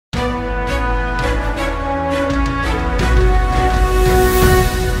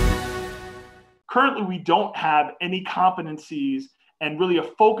currently we don't have any competencies and really a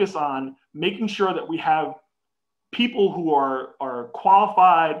focus on making sure that we have people who are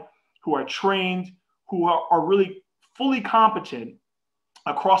qualified, who are trained, who are really fully competent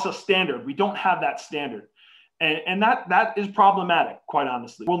across a standard. We don't have that standard. And that is problematic, quite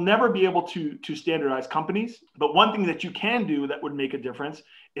honestly. We'll never be able to standardize companies, but one thing that you can do that would make a difference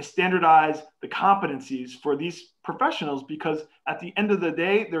is standardize the competencies for these professionals, because at the end of the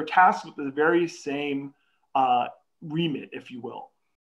day, they're tasked with the very same remit, if you will.